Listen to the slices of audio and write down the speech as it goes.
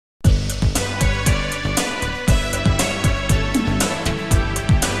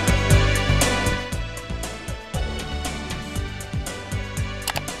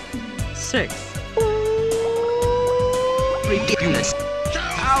6. Ridiculous.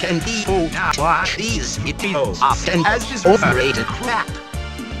 How can people not watch these videos often as this overrated crap?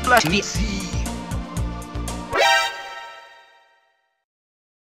 Let me see.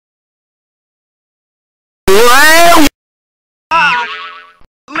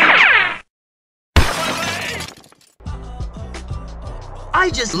 I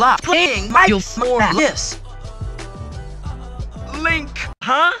just love playing Mario more than this. Link,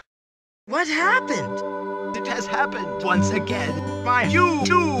 huh? What happened? It has happened once again. My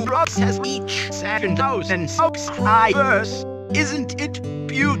YouTube has reached 7,000 subscribers. Isn't it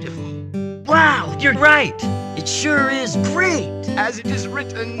beautiful? Wow, you're right. It sure is great. As it is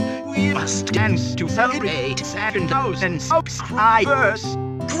written, we must dance to celebrate 7,000 subscribers.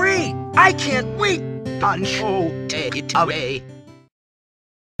 Great! I can't wait. Pancho, take it away.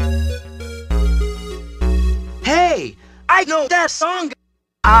 Hey, I know that song.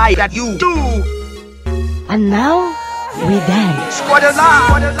 I got you too. And now, we dance.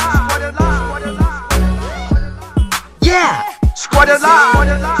 Squad-a-la! Yeah! Squad-a-la!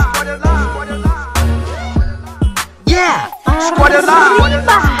 Yeah! Squad-a-la!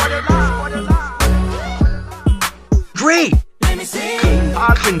 Great! King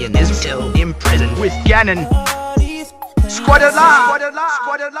Arthurian is still imprisoned with Ganon. Squad-a-la!